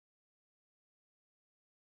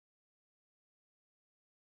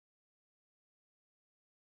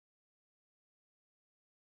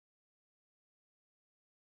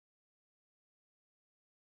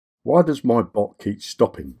Why does my bot keep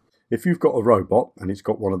stopping? If you've got a robot and it's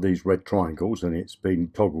got one of these red triangles and it's been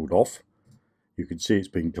toggled off, you can see it's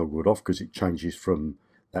being toggled off because it changes from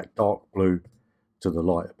that dark blue to the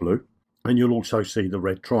lighter blue. And you'll also see the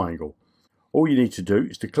red triangle. All you need to do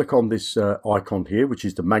is to click on this icon here, which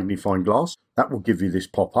is the magnifying glass. That will give you this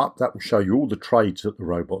pop-up. That will show you all the trades that the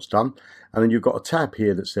robot's done. And then you've got a tab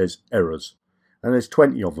here that says errors. And there's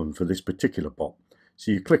 20 of them for this particular bot.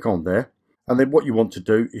 So you click on there. And then what you want to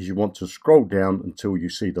do is you want to scroll down until you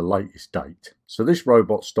see the latest date. So this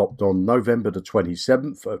robot stopped on November the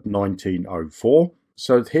 27th of 1904.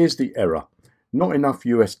 So here's the error. Not enough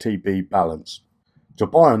USDT balance to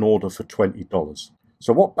buy an order for $20.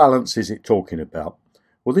 So what balance is it talking about?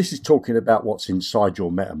 Well, this is talking about what's inside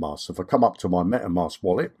your Metamask. So if I come up to my Metamask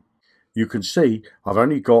wallet, you can see I've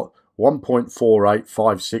only got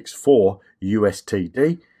 1.48564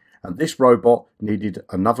 USDT. And this robot needed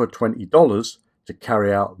another $20 to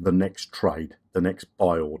carry out the next trade, the next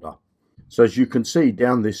buy order. So as you can see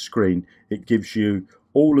down this screen, it gives you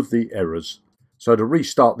all of the errors. So to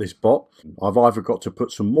restart this bot, I've either got to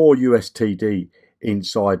put some more USDT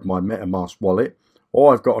inside my Metamask wallet,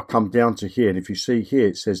 or I've got to come down to here. And if you see here,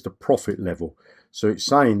 it says the profit level. So it's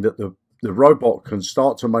saying that the robot can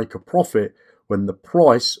start to make a profit when the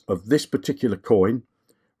price of this particular coin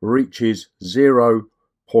reaches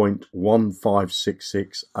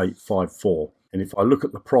 0.1566854, and if I look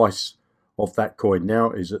at the price of that coin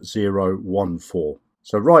now is at 0.14.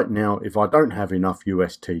 So right now, if I don't have enough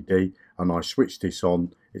USDT and I switch this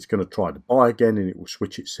on, it's going to try to buy again and it will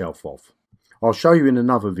switch itself off. I'll show you in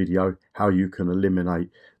another video how you can eliminate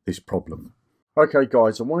this problem. Okay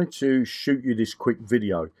guys, I wanted to shoot you this quick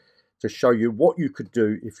video to show you what you could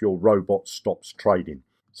do if your robot stops trading.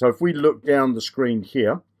 So if we look down the screen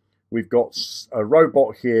here, we've got a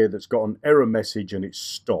robot here that's got an error message and it's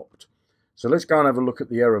stopped. So let's go and have a look at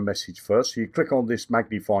the error message first. So you click on this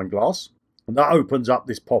magnifying glass and that opens up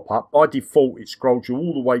this pop-up. By default, it scrolls you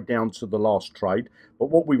all the way down to the last trade. But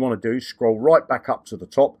what we want to do is scroll right back up to the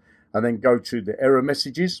top and then go to the error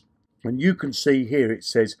messages. And you can see here it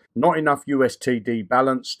says not enough USDT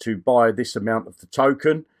balance to buy this amount of the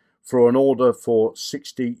token for an order for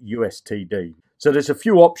 60 USDT. So there's a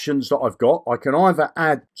few options that I've got. I can either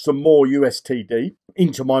add some more USDT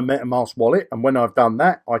into my Metamask wallet, and when I've done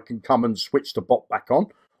that, I can come and switch the bot back on,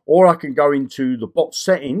 or I can go into the bot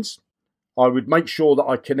settings. I would make sure that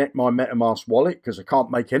I connect my Metamask wallet because I can't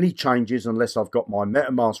make any changes unless I've got my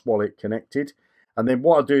Metamask wallet connected. And then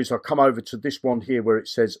what I do is I come over to this one here where it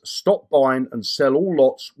says stop buying and sell all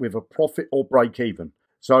lots with a profit or break even.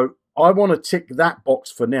 So I want to tick that box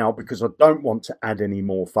for now because I don't want to add any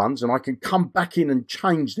more funds, and I can come back in and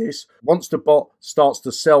change this once the bot starts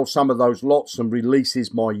to sell some of those lots and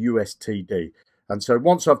releases my USDT. And so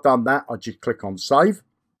once I've done that, I just click on save.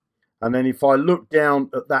 And then if I look down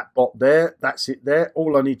at that bot there, that's it there.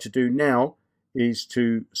 All I need to do now is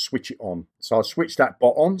to switch it on. So I switch that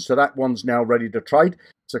bot on. So that one's now ready to trade.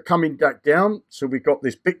 So coming back down, so we've got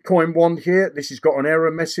this Bitcoin one here. This has got an error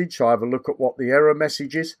message. So I have a look at what the error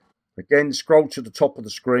message is. Again, scroll to the top of the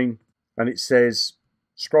screen and it says,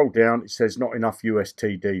 scroll down, it says not enough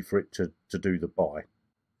USDT for it to do the buy.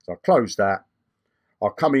 So I'll close that.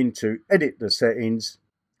 I'll come into edit the settings.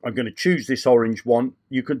 I'm going to choose this orange one.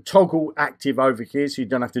 You can toggle active over here so you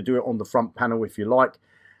don't have to do it on the front panel if you like.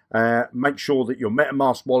 Make sure that your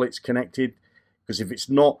Metamask wallet's connected, because if it's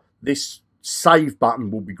not, this save button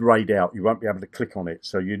will be grayed out. You won't be able to click on it.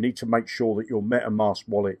 So you need to make sure that your Metamask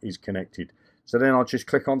wallet is connected. So then I'll just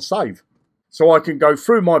click on save. So I can go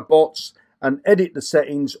through my bots and edit the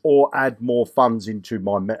settings or add more funds into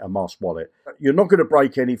my Metamask wallet. You're not going to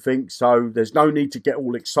break anything, so there's no need to get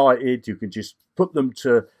all excited. You can just put them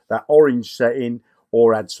to that orange setting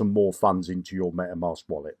or add some more funds into your Metamask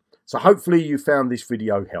wallet. So hopefully you found this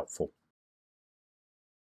video helpful.